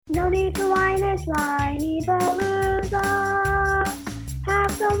need to whine, it's Whiny Palooza.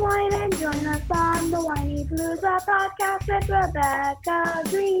 Have some wine and join us on the Whiny Palooza podcast with Rebecca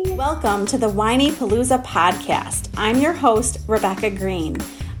Green. Welcome to the Whiny Palooza podcast. I'm your host, Rebecca Green.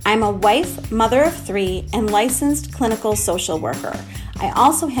 I'm a wife, mother of 3, and licensed clinical social worker. I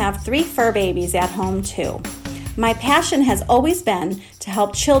also have 3 fur babies at home too. My passion has always been to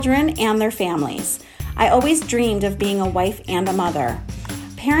help children and their families. I always dreamed of being a wife and a mother.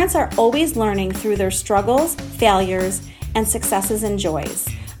 Parents are always learning through their struggles, failures, and successes and joys.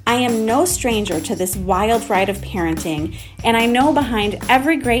 I am no stranger to this wild ride of parenting, and I know behind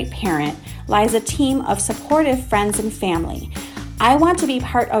every great parent lies a team of supportive friends and family. I want to be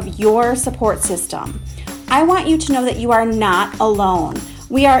part of your support system. I want you to know that you are not alone.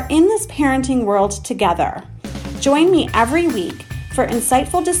 We are in this parenting world together. Join me every week for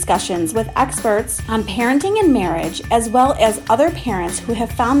insightful discussions with experts on parenting and marriage, as well as other parents who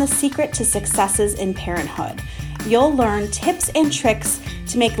have found the secret to successes in parenthood. You'll learn tips and tricks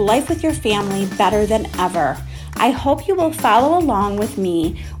to make life with your family better than ever. I hope you will follow along with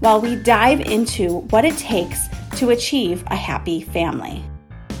me while we dive into what it takes to achieve a happy family.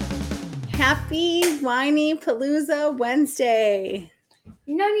 Happy Whiny Palooza Wednesday.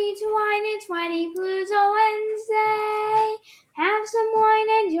 No need to whine, it's Whiny Palooza Wednesday. Have some wine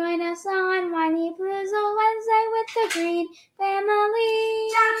and join us on Whiny Palooza Wednesday with the Green family.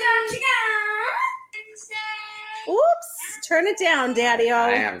 Oops, turn it down, Daddy-O.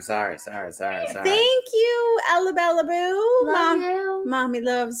 I am sorry. Thank you, Ella Bella Boo. Love you. Mommy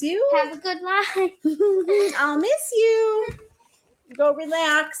loves you. Have a good life. I'll miss you. Go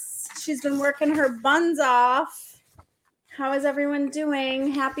relax. She's been working her buns off. How is everyone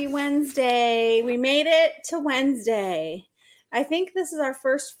doing? Happy Wednesday. We made it to Wednesday. I think this is our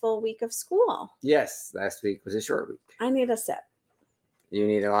first full week of school. Yes, last week was a short week. I need a sip. You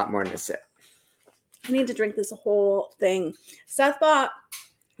need a lot more than a sip. I need to drink this whole thing. Seth bought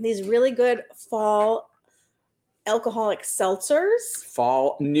these really good fall alcoholic seltzers.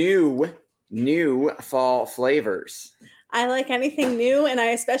 Fall, new fall flavors. I like anything new, and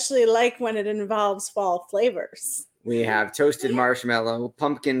I especially like when it involves fall flavors. We have toasted marshmallow,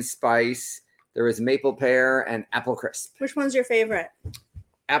 pumpkin spice. There was maple pear and apple crisp. Which one's your favorite?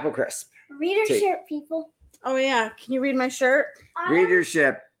 Apple crisp. Read our Take. shirt, people. Oh, yeah. Can you read my shirt?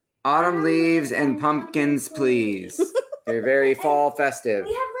 Readership. Autumn leaves and pumpkins, please. They're very fall festive.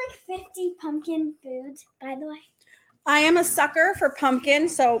 We have like 50 pumpkin foods, by the way. I am a sucker for pumpkin,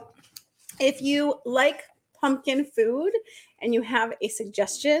 so if you like pumpkin food and you have a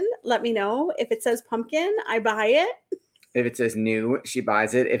suggestion, let me know. If it says pumpkin, I buy it. If it says new, she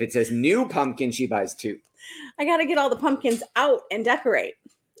buys it. If it says new pumpkin, she buys 2. I got to get all the pumpkins out and decorate.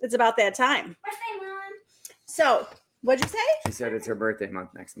 It's about that time. Birthday, Mom. So, what'd you say? She said it's her birthday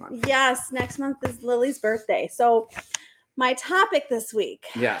month next month. Yes, next month is Lily's birthday. So, my topic this week.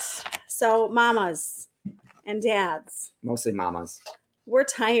 Yes, So, mamas and dads, mostly mamas. we're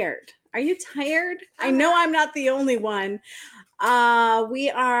tired. Are you tired? I know I'm not the only one. We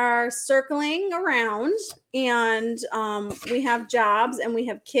are circling around, and we have jobs, and we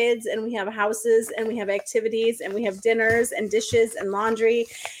have kids, and we have houses, and we have activities, and we have dinners and dishes and laundry.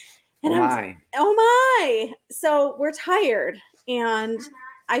 And oh my. So we're tired, and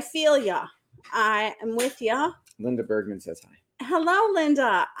I feel ya. I am with ya. Linda Bergman says hi. Hello,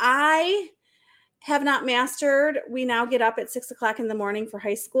 Linda. I have not mastered. We now get up at 6:00 in the morning for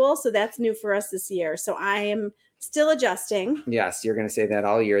high school. So that's new for us this year. So I am still adjusting. Yes, you're going to say that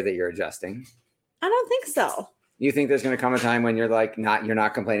all year that you're adjusting. I don't think so. You think there's going to come a time when you're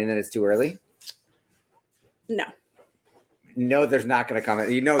not complaining that it's too early? No. No, there's not going to come.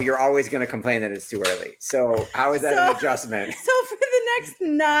 You're always going to complain that it's too early. So how is that an adjustment? So for the next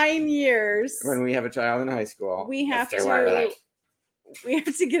 9 years, When we have a child in high school, we have it's too early.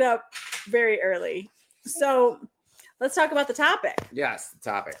 to get up very early. So let's talk about the topic. Yes, the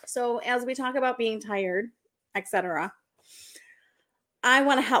topic. So as we talk about being tired, etc., I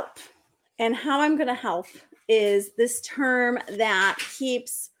want to help. And how I'm going to help is this term that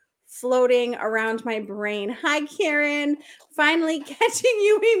keeps floating around my brain. Hi, Karen. Finally catching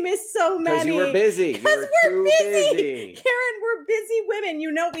you. We missed so Because many. you were busy. Because You were we're too busy. Karen, we're busy women.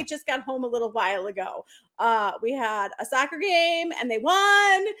 You know, we just got home a little while ago. We had a soccer game and they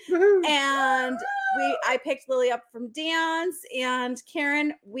won. And I picked Lily up from dance. And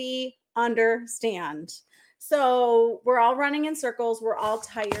Karen, we understand. So we're all running in circles. We're all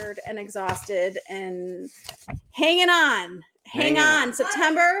tired and exhausted and hanging on. Hang on.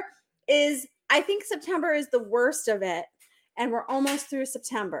 I think September is the worst of it. And we're almost through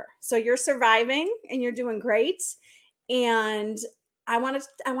September. So you're surviving and you're doing great. And I want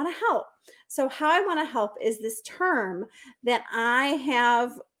to help. So how I want to help is this term that I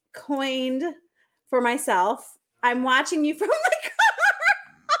have coined for myself. I'm watching you from the car.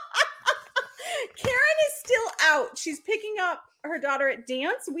 Karen is still out. She's picking up her daughter at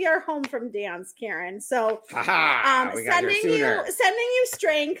dance. We are home from dance, Karen. So sending you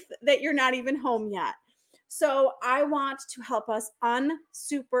strength that you're not even home yet. So I want to help us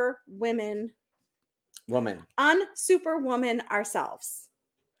unsuperwoman ourselves.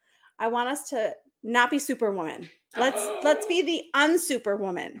 I want us to not be superwoman. Let's be the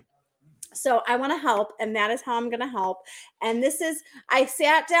unsuperwoman. So I want to help, and that is how I'm going to help. And I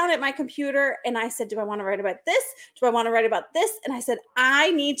sat down at my computer and I said, do I want to write about this? Do I want to write about this? And I said,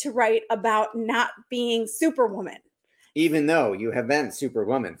 I need to write about not being superwoman. Even though you have been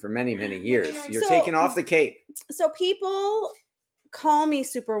superwoman for many, many years, you're taking off the cape. So people call me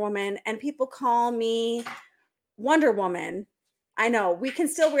superwoman and people call me Wonder Woman. I know we can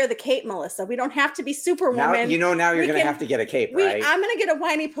still wear the cape, Melissa. We don't have to be superwoman. Now you're going to have to get a cape, right? I'm going to get a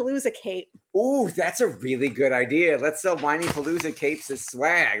Whiny Palooza cape. Ooh, that's a really good idea. Let's sell Whiny Palooza capes as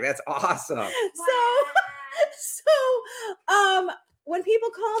swag. That's awesome. So, when people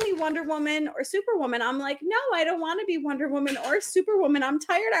call me Wonder Woman or Superwoman, I'm like, no, I don't want to be Wonder Woman or Superwoman. I'm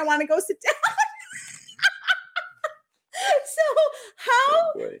tired. I want to go sit down. So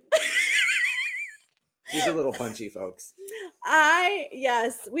how? He's a little punchy, folks.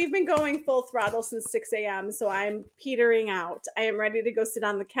 Yes, we've been going full throttle since 6 a.m. So I'm petering out. I am ready to go sit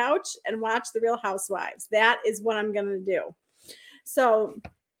on the couch and watch The Real Housewives. That is what I'm going to do. So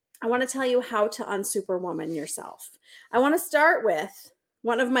I want to tell you how to unsuperwoman yourself. I want to start with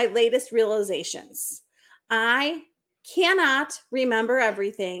one of my latest realizations. I cannot remember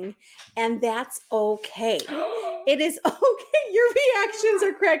everything, and that's okay. It is okay. Your reactions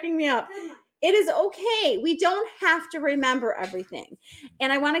are cracking me up. It is okay. We don't have to remember everything.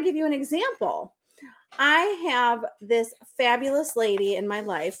 And I want to give you an example. I have this fabulous lady in my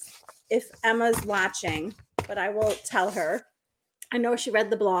life. If Emma's watching, but I will tell her. I know she read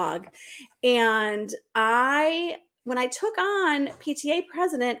the blog. And when I took on PTA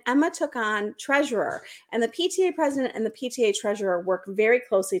president, Emma took on treasurer. And the PTA president and the PTA treasurer work very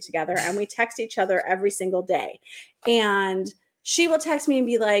closely together. And we text each other every single day. And she will text me and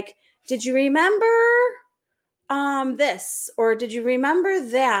be like, did you remember this? Or did you remember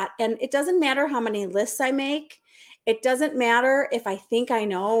that? And it doesn't matter how many lists I make. It doesn't matter if I think I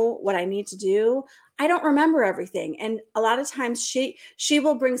know what I need to do. I don't remember everything. And a lot of times she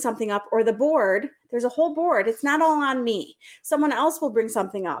will bring something up, or the board, there's a whole board. It's not all on me. Someone else will bring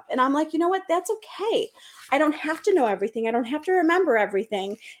something up. And I'm like, you know what? That's okay. I don't have to know everything. I don't have to remember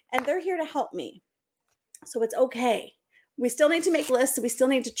everything. And they're here to help me. So it's okay. We still need to make lists. We still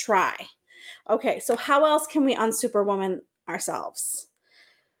need to try. Okay. So how else can we unsuperwoman ourselves?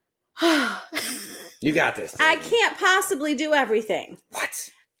 You got this. I can't possibly do everything. What?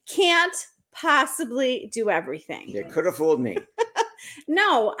 Can't possibly do everything. You could have fooled me.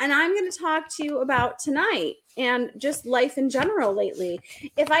 No, and I'm going to talk to you about tonight and just life in general lately.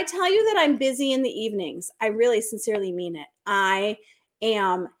 If I tell you that I'm busy in the evenings, I really sincerely mean it. I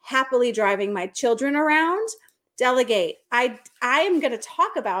am happily driving my children around. Delegate. I am going to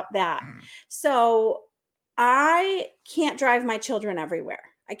talk about that. So I can't drive my children everywhere.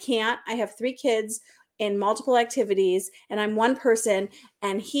 I can't. I have 3 kids in multiple activities, and I'm one person,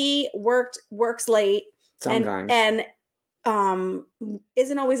 and he works late sometimes and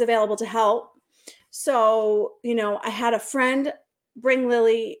isn't always available to help. So, I had a friend bring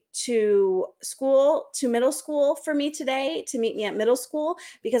Lily to middle school for me today, to meet me at middle school,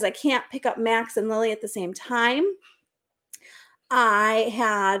 because I can't pick up Max and Lily at the same time. I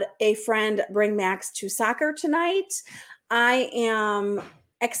had a friend bring Max to soccer tonight. I am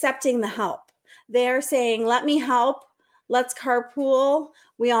accepting the help. They're saying, let me help. Let's carpool.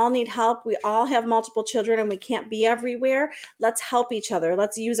 We all need help. We all have multiple children and we can't be everywhere. Let's help each other.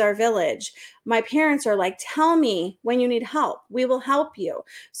 Let's use our village. My parents are like, tell me when you need help. We will help you.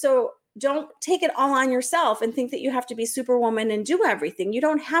 So don't take it all on yourself and think that you have to be superwoman and do everything. You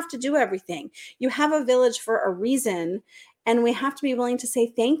don't have to do everything. You have a village for a reason, and we have to be willing to say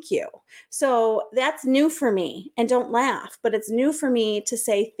thank you. So that's new for me. And don't laugh, but it's new for me to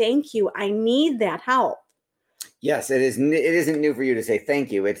say thank you. I need that help. Yes, it is. It isn't new for you to say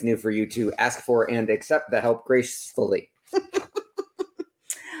thank you. It's new for you to ask for and accept the help gracefully.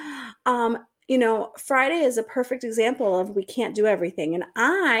 Friday is a perfect example of we can't do everything. And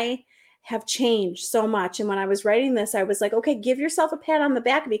I have changed so much. And when I was writing this, I was like, okay, give yourself a pat on the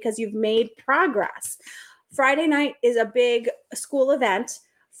back because you've made progress. Friday night is a big school event.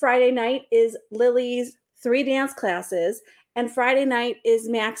 Friday night is Lily's 3 dance classes. and Friday night is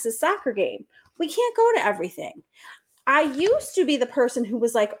Max's soccer game. We can't go to everything. I used to be the person who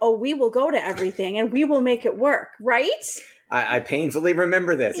was like, oh, we will go to everything and we will make it work, right? I painfully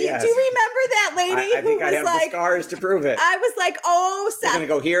remember this. Yes. Do you remember that lady I think who I was have like, the scars to prove it. I was like, oh, We're Seth. going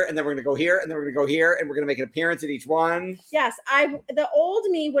to go here, and then we're going to go here, and then we're going to go here, and we're going to make an appearance at each one. Yes, the old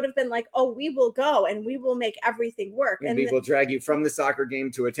me would have been like, oh, we will go and we will make everything work. And we will drag you from the soccer game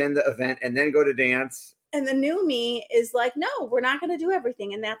to attend the event and then go to dance. And the new me is like, no, we're not going to do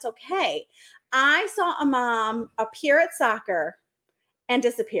everything, and that's okay. I saw a mom appear at soccer and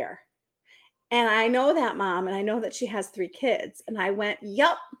disappear. And I know that mom, and I know that she has 3 kids. And I went,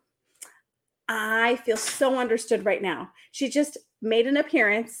 yup, I feel so understood right now. She just made an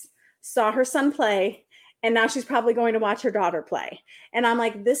appearance, saw her son play, and now she's probably going to watch her daughter play. And I'm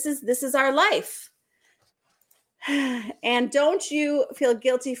like, this is our life. And don't you feel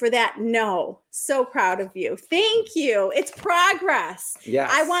guilty for that? No. So proud of you. Thank you. It's progress.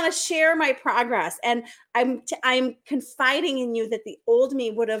 Yes. I want to share my progress. And I'm confiding in you that the old me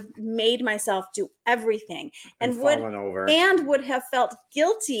would have made myself do everything and would have felt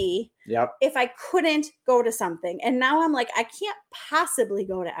guilty if I couldn't go to something. And now I'm like, I can't possibly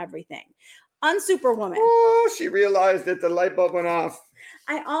go to everything. Unsuperwoman. Oh, she realized that the light bulb went off.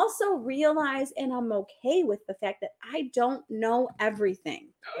 I also realize, and I'm okay with the fact that I don't know everything.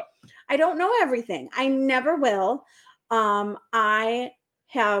 I don't know everything. I never will. I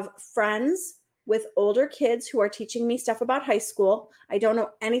have friends with older kids who are teaching me stuff about high school. I don't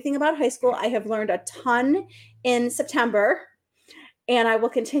know anything about high school. I have learned a ton in September, and I will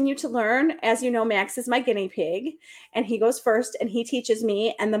continue to learn. As you know, Max is my guinea pig, and he goes first, and he teaches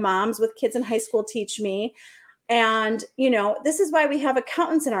me, and the moms with kids in high school teach me. And, this is why we have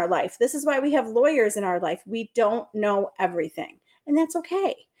accountants in our life. This is why we have lawyers in our life. We don't know everything, and that's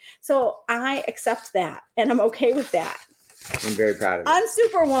okay. So I accept that, and I'm okay with that. I'm very proud of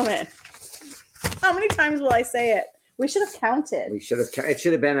it. Unsuperwoman. How many times will I say it? We should have counted. It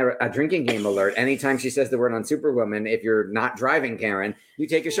should have been a drinking game alert. Anytime she says the word Unsuperwoman, if you're not driving, Karen, you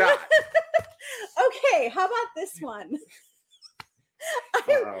take a shot. Okay, how about this one?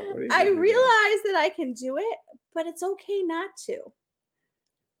 I realize that I can do it, but it's okay not to.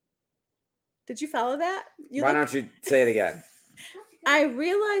 Did you follow that? Why don't you say it again? I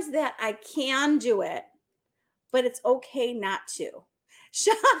realize that I can do it, but it's okay not to.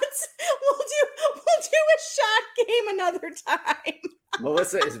 Shots. We'll do a shot game another time.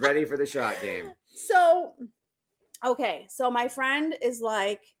 Melissa is ready for the shot game. So my friend is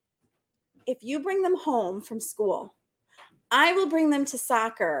like, if you bring them home from school, I will bring them to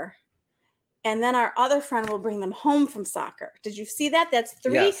soccer, and then our other friend will bring them home from soccer. Did you see that? That's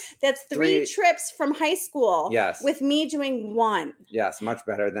 3. Yes. That's 3 trips from high school. Yes. With me doing 1. Yes, much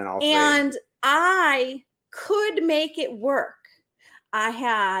better than all 3. And I could make it work. I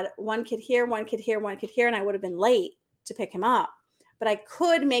had one kid here, one kid here, one kid here, and I would have been late to pick him up. But I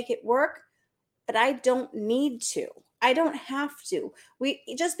could make it work, but I don't need to. I don't have to.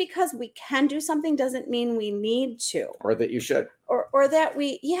 Just because we can do something doesn't mean we need to. Or that you should. Or that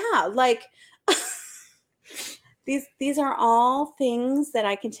like these are all things that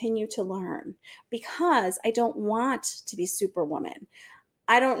I continue to learn because I don't want to be Superwoman.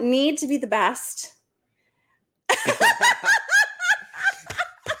 I don't need to be the best.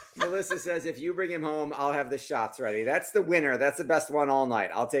 Melissa says, if you bring him home, I'll have the shots ready. That's the winner. That's the best one all night.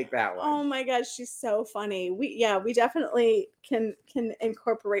 I'll take that one. Oh my gosh, she's so funny. We definitely can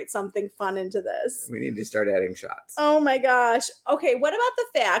incorporate something fun into this. We need to start adding shots. Oh my gosh. Okay, what about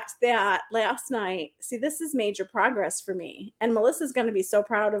the fact that last night, see, this is major progress for me, and Melissa's going to be so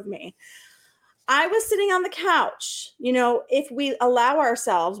proud of me. I was sitting on the couch. If we allow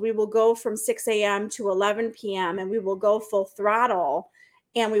ourselves, we will go from 6 a.m. to 11 p.m. and we will go full throttle.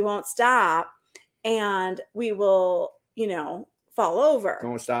 And we won't stop, and we will, fall over.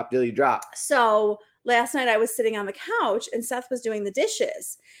 Don't stop till you drop. So last night I was sitting on the couch, and Seth was doing the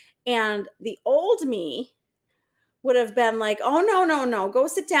dishes, and the old me would have been like, oh, no, go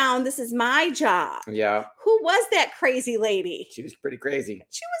sit down. This is my job. Yeah. Who was that crazy lady? She was pretty crazy.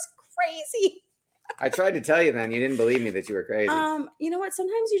 She was crazy. I tried to tell you then. You didn't believe me that you were crazy. You know what?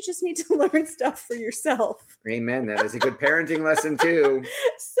 Sometimes you just need to learn stuff for yourself. Amen. That is a good parenting lesson too.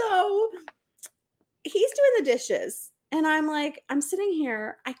 So he's doing the dishes. And I'm like, I'm sitting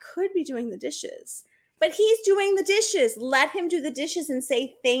here. I could be doing the dishes. But he's doing the dishes. Let him do the dishes and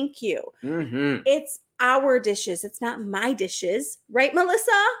say thank you. Mm-hmm. It's our dishes. It's not my dishes. Right,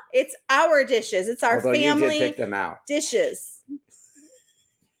 Melissa? It's our dishes. It's our family you did pick them out. dishes.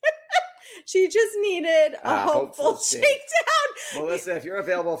 She just needed a hopeful hopeful shakedown. Melissa, if you're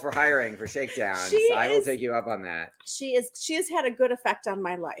available for hiring for shakedowns, I will take you up on that. She has had a good effect on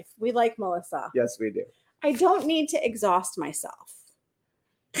my life. We like Melissa. Yes, we do. I don't need to exhaust myself.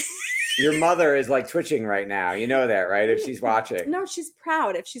 Your mother is like twitching right now. You know that, right? If she's watching. No, she's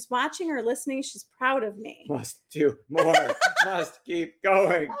proud. If she's watching or listening, she's proud of me. Must do more. Must keep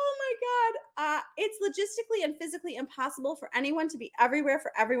going. Oh my God. It's logistically and physically impossible for anyone to be everywhere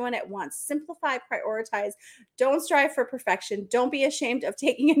for everyone at once. Simplify, prioritize. Don't strive for perfection. Don't be ashamed of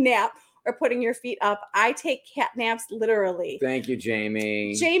taking a nap or putting your feet up. I take cat naps literally. Thank you,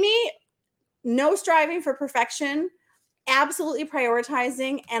 Jamie. Jamie, no striving for perfection. Absolutely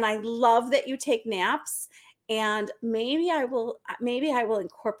prioritizing, and I love that you take naps, and maybe I will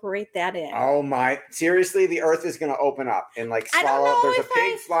incorporate that in. Oh my, seriously, the earth is going to open up and like I don't swallow. know There's a if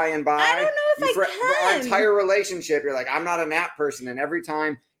pig flying by. I don't know if for our can. entire relationship, you're like, I'm not a nap person, and every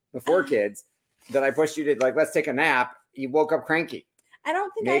time before kids that I pushed you to like, let's take a nap, you woke up cranky. I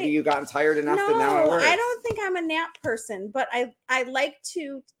don't think Maybe you gotten tired enough that now it works. I don't think I'm a nap person, but I like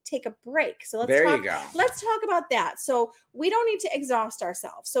to take a break. So you go. Let's talk about that. So we don't need to exhaust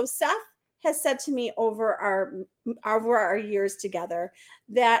ourselves. So Seth has said to me over our years together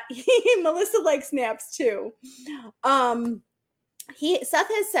that Melissa likes naps too. Seth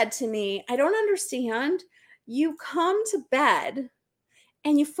has said to me, I don't understand. You come to bed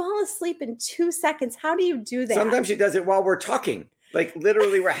and you fall asleep in 2 seconds. How do you do that? Sometimes she does it while we're talking. Like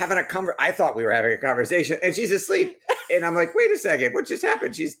literally, we're having a I thought we were having a conversation, and she's asleep. And I'm like, wait a second, what just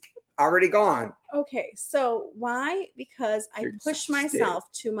happened? She's already gone. Okay, so why? Because I push myself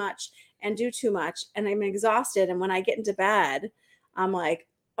too much and do too much, and I'm exhausted. And when I get into bed, I'm like,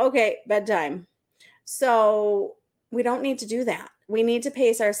 okay, bedtime. So we don't need to do that. We need to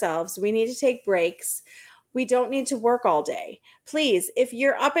pace ourselves. We need to take breaks. We don't need to work all day. Please, if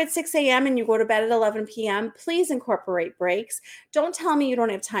you're up at 6 a.m. and you go to bed at 11 p.m., please incorporate breaks. Don't tell me you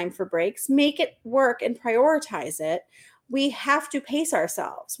don't have time for breaks. Make it work and prioritize it. We have to pace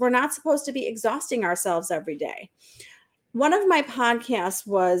ourselves. We're not supposed to be exhausting ourselves every day. One of my podcasts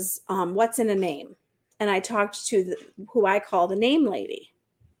was What's in a Name? And I talked to who I call the name lady.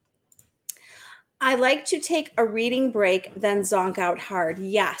 I like to take a reading break, then zonk out hard.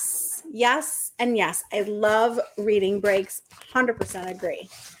 Yes, and yes. I love reading breaks. 100% agree.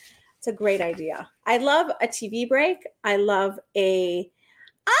 It's a great idea. I love a TV break. I love Tayton,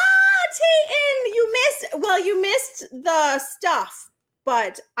 you missed the stuff,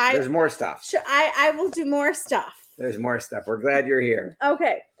 but there's more stuff. I will do more stuff. There's more stuff. We're glad you're here.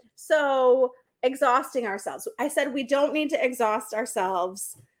 Okay. So exhausting ourselves. I said we don't need to exhaust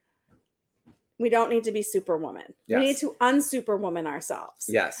ourselves. We don't need to be superwoman. Yes. We need to unsuperwoman ourselves.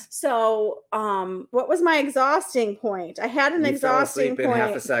 Yes. So, what was my exhausting point? I had an exhausting point. In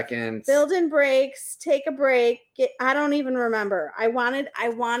half a second. Build in breaks, take a break. I don't even remember. I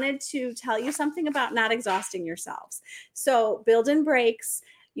wanted to tell you something about not exhausting yourselves. So, build in breaks.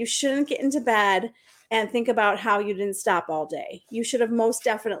 You shouldn't get into bed and think about how you didn't stop all day. You should have most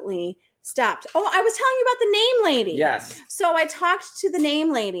definitely stopped. Oh, I was telling you about the name lady. Yes. So, I talked to the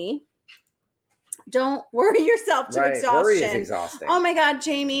name lady. Don't worry yourself to exhaustion. Worry is exhausting. Oh my God,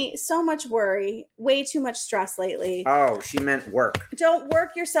 Jamie, so much worry. Way too much stress lately. Oh, she meant work. Don't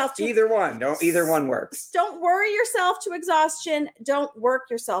work yourself to either one. Either one works. Don't worry yourself to exhaustion. Don't work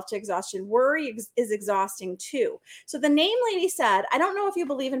yourself to exhaustion. Worry is exhausting too. So the name lady said, I don't know if you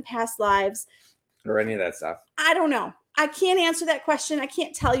believe in past lives. Or any of that stuff. I don't know. I can't answer that question. I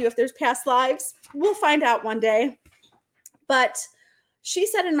can't tell you if there's past lives. We'll find out one day. But she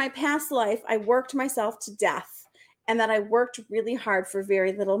said, in my past life, I worked myself to death and that I worked really hard for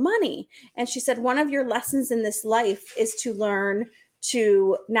very little money. And she said, one of your lessons in this life is to learn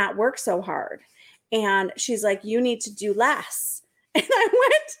to not work so hard. And she's like, you need to do less. And I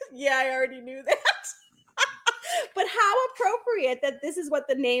went, yeah, I already knew that. But how appropriate that this is what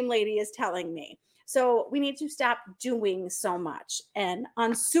the name lady is telling me. So we need to stop doing so much and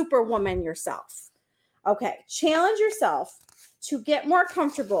unsuperwoman yourself. Okay, challenge yourself to get more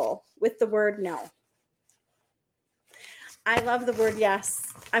comfortable with the word no. I love the word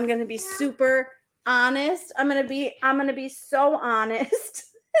yes. I'm going to be super honest. I'm going to be so honest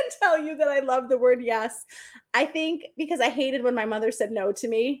and tell you that I love the word yes. I think because I hated when my mother said no to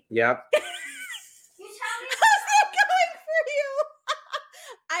me. Yep.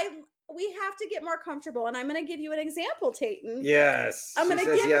 We have to get more comfortable, and I'm going to give you an example, Tayton. Yes. I'm going to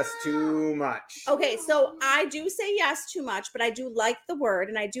give yes too much. Okay, so I do say yes too much, but I do like the word,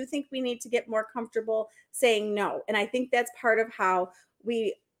 and I do think we need to get more comfortable saying no. And I think that's part of how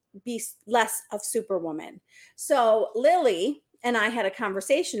we be less of superwoman. So Lily, and I had a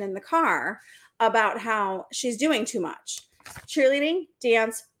conversation in the car about how she's doing too much. Cheerleading,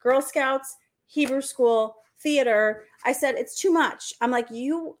 dance, Girl Scouts, Hebrew school, theater. I said, it's too much. I'm like,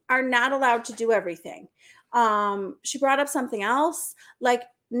 you are not allowed to do everything. She brought up something else. Like,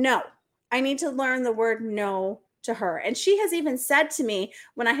 no, I need to learn the word no to her. And she has even said to me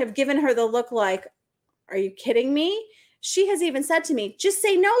when I have given her the look like, are you kidding me? She has even said to me, just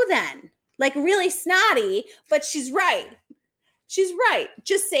say no then. Like really snotty, but she's right. She's right.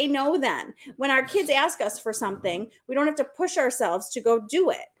 Just say no then. When our kids ask us for something, we don't have to push ourselves to go do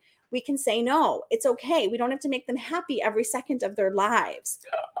it. We can say no. It's okay. We don't have to make them happy every second of their lives.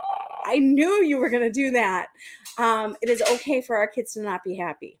 I knew you were going to do that. It is okay for our kids to not be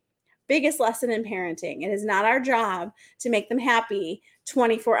happy. Biggest lesson in parenting. It is not our job to make them happy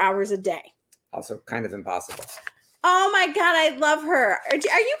 24 hours a day. Also kind of impossible. Oh my God, I love her. Are you going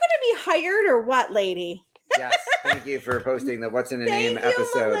to be hired or what, lady? Yes, thank you for posting the What's in a Name Thank you,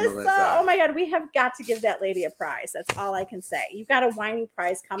 episode, Melissa. Oh my God, we have got to give that lady a prize. That's all I can say. You've got a whiny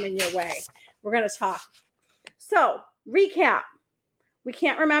prize coming your way. We're going to talk. So, recap. We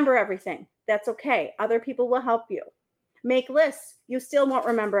can't remember everything. That's okay. Other people will help you. Make lists. You still won't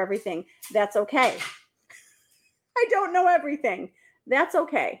remember everything. That's okay. I don't know everything. That's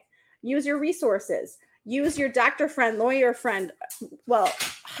okay. Use your resources. Use your doctor friend, lawyer friend,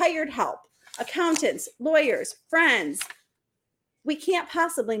 hired help. Accountants, lawyers, friends. We can't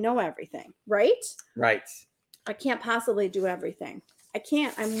possibly know everything, right? Right. I can't possibly do everything. I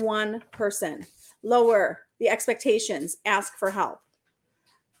can't. I'm one person. Lower the expectations. Ask for help.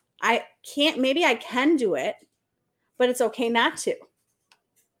 I can't. Maybe I can do it, but it's okay not to.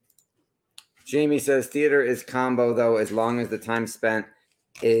 Jamie says theater is combo though, as long as the time spent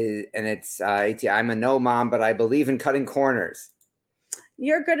is, and it's I'm a no mom, but I believe in cutting corners.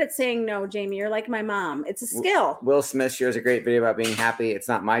 You're good at saying no, Jamie. You're like my mom. It's a skill. Will Smith shares a great video about being happy. It's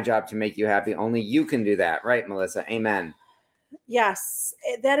not my job to make you happy. Only you can do that. Right, Melissa? Amen. Yes,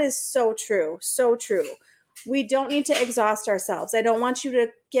 that is so true. So true. We don't need to exhaust ourselves. I don't want you to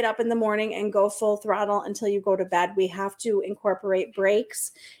get up in the morning and go full throttle until you go to bed. We have to incorporate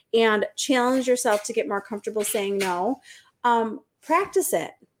breaks and challenge yourself to get more comfortable saying no. Practice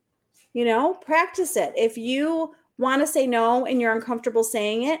it. Practice it. If you want to say no and you're uncomfortable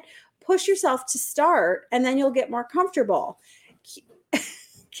saying it, push yourself to start and then you'll get more comfortable.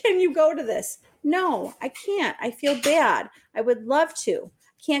 Can you go to this? No, I can't. I feel bad. I would love to.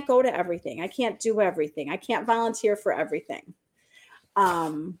 I can't go to everything. I can't do everything. I can't volunteer for everything.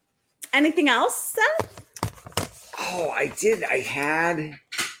 Anything else, Seth? Oh, I did. I had.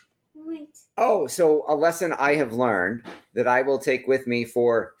 Wait. Oh, so a lesson I have learned that I will take with me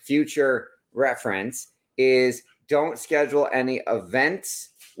for future reference is don't schedule any events,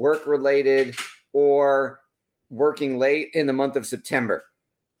 work-related, or working late in the month of September.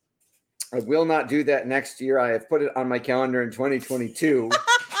 I will not do that next year. I have put it on my calendar in 2022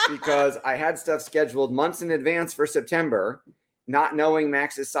 because I had stuff scheduled months in advance for September, not knowing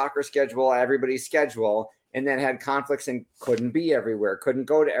Max's soccer schedule, everybody's schedule, and then had conflicts and couldn't be everywhere, couldn't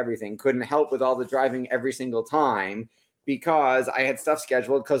go to everything, couldn't help with all the driving every single time because I had stuff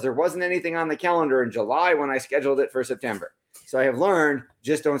scheduled because there wasn't anything on the calendar in July when I scheduled it for September. So I have learned,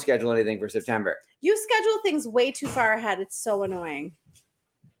 just don't schedule anything for September. You schedule things way too far ahead. It's so annoying.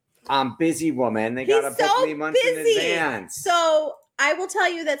 I'm busy, woman. They got to book me months in advance. So I will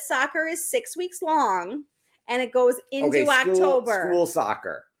tell you that soccer is 6 weeks long and it goes into October. School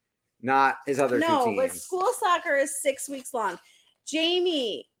soccer, not his other two teams. No, but school soccer is 6 weeks long.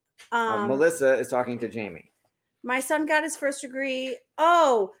 Jamie. Melissa is talking to Jamie. My son got his first degree.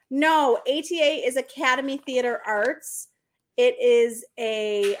 Oh, no. ATA is Academy Theater Arts. It is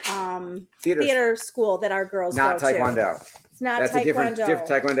a theater school that our girls go to. Not Taekwondo. It's not That's Taekwondo.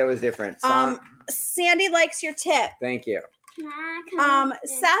 Taekwondo is different. Sandy likes your tip. Thank you.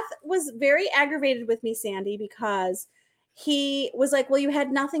 Seth was very aggravated with me, Sandy, because he was like, well, you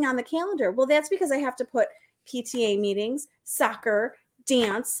had nothing on the calendar. Well, that's because I have to put PTA meetings, soccer,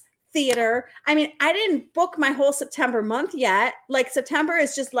 dance, theater. I mean, I didn't book my whole September month yet. Like September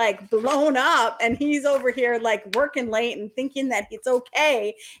is just like blown up and he's over here like working late and thinking that it's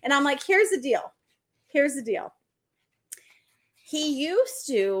okay. And I'm like, here's the deal. He used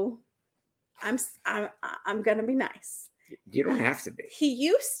to, I'm going to be nice. You don't have to be. He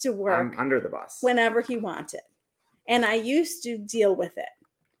used to work I'm under the bus whenever he wanted. And I used to deal with it.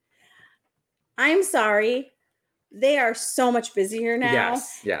 I'm sorry. They are so much busier now.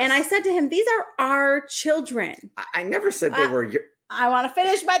 Yes. And I said to him, these are our children. I never said they were your... I want to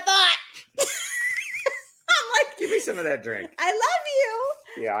finish my thought. I'm like, give me some of that drink. I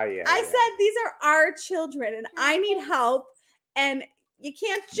love you. Yeah. I said, these are our children and I need help. And you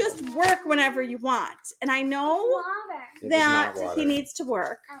can't just work whenever you want. And I know It is that not water. he needs to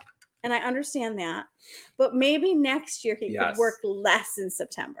work. And I understand that. But maybe next year he could work less in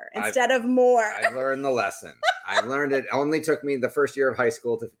September instead of more. I learned the lesson. I learned it. Only took me the first year of high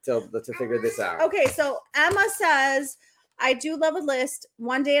school to figure this out. Okay, so Emma says, I do love a list.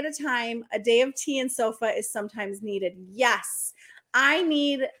 One day at a time. A day of tea and sofa is sometimes needed. Yes, I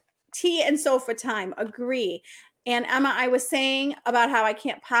need tea and sofa time. Agree. And Emma, I was saying about how I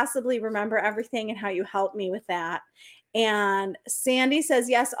can't possibly remember everything and how you helped me with that. And Sandy says,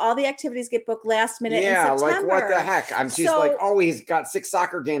 yes, all the activities get booked last minute in September. Like what the heck? She's like, oh, he's got 6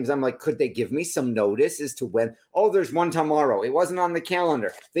 soccer games. I'm like, could they give me some notice as to when? Oh, there's one tomorrow. It wasn't on the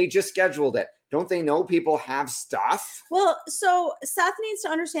calendar. They just scheduled it. Don't they know people have stuff? Well, so Seth needs to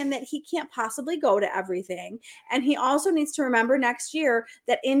understand that he can't possibly go to everything. And he also needs to remember next year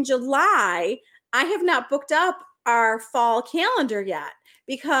that in July, I have not booked up our fall calendar yet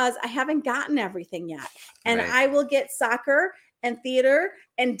because I haven't gotten everything yet. And I will get soccer and theater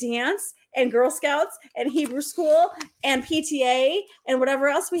and dance and Girl Scouts and Hebrew school and PTA and whatever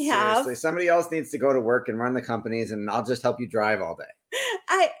else we have. Seriously, somebody else needs to go to work and run the companies, and I'll just help you drive all day.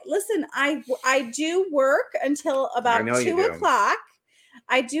 I do work until about 2 o'clock.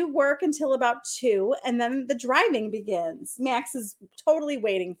 I do work until about 2, and then the driving begins. Max is totally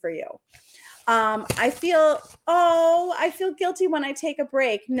waiting for you. I feel guilty when I take a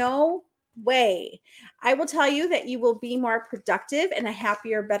break. No way. I will tell you that you will be more productive and a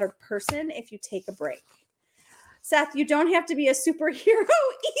happier, better person if you take a break. Seth, you don't have to be a superhero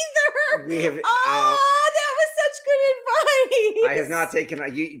either. That was such good advice. I have not taken I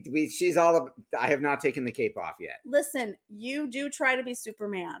have not taken the cape off yet. Listen, you do try to be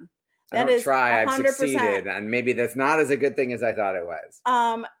Superman. That is 100%. I've succeeded, and maybe that's not as a good thing as I thought it was.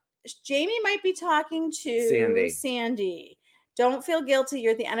 Jamie might be talking to Sandy. Don't feel guilty.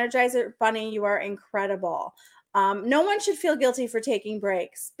 You're the Energizer Bunny. You are incredible. No one should feel guilty for taking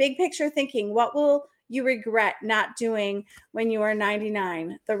breaks. Big picture thinking. What will you regret not doing when you are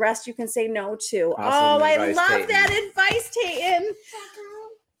 99? The rest you can say no to. Awesome advice, I love that advice, Tayton.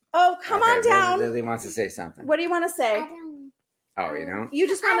 Oh, come on down. Lily wants to say something. What do you want to say? Oh, you know? You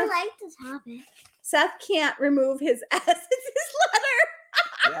just want to. I like the topic. Seth can't remove his S. It's his letter.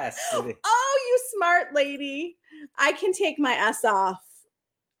 Yes. Oh, you smart lady. I can take my S off.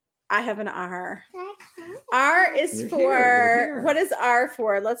 I have an R. R is for, what is R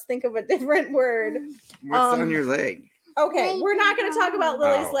for? Let's think of a different word. What's on your leg? Okay, we're not going to talk about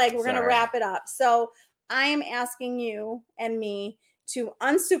Lily's leg. We're going to wrap it up. So I am asking you and me to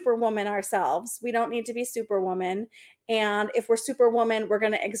unsuperwoman ourselves. We don't need to be superwoman. And if we're superwoman, we're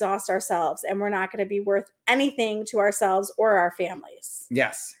going to exhaust ourselves and we're not going to be worth anything to ourselves or our families.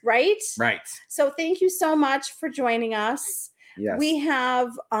 Yes. Right? Right. So thank you so much for joining us. Yes. We have,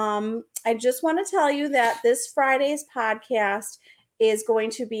 I just want to tell you that this Friday's podcast is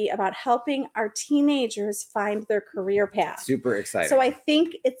going to be about helping our teenagers find their career path. Super exciting. So I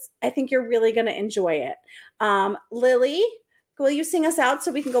think you're really going to enjoy it. Lily, will you sing us out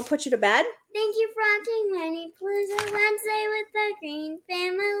so we can go put you to bed? Thank you for watching Money Palooza Wednesday with the Green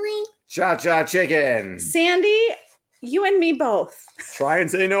Family. Cha-cha chicken. Sandy, you and me both. Try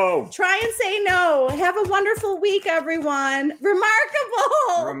and say no. Try and say no. Have a wonderful week, everyone.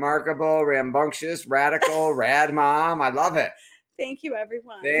 Remarkable, rambunctious, radical, rad mom. I love it. Thank you,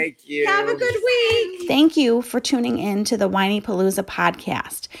 everyone. Thank you. Have a good week. Thank you for tuning in to the Whiny Palooza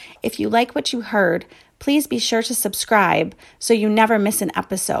podcast. If you like what you heard, please be sure to subscribe so you never miss an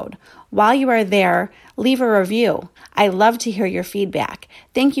episode. While you are there, leave a review. I love to hear your feedback.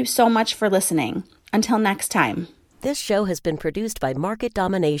 Thank you so much for listening. Until next time. This show has been produced by Market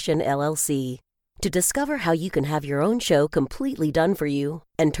Domination, LLC. To discover how you can have your own show completely done for you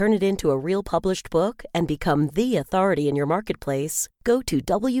and turn it into a real published book and become the authority in your marketplace, go to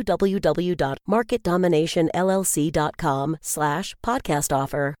www.marketdominationllc.com/podcast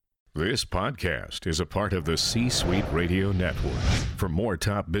offer. This podcast is a part of the C-Suite Radio Network. For more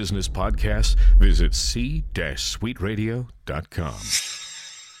top business podcasts, visit c-suiteradio.com.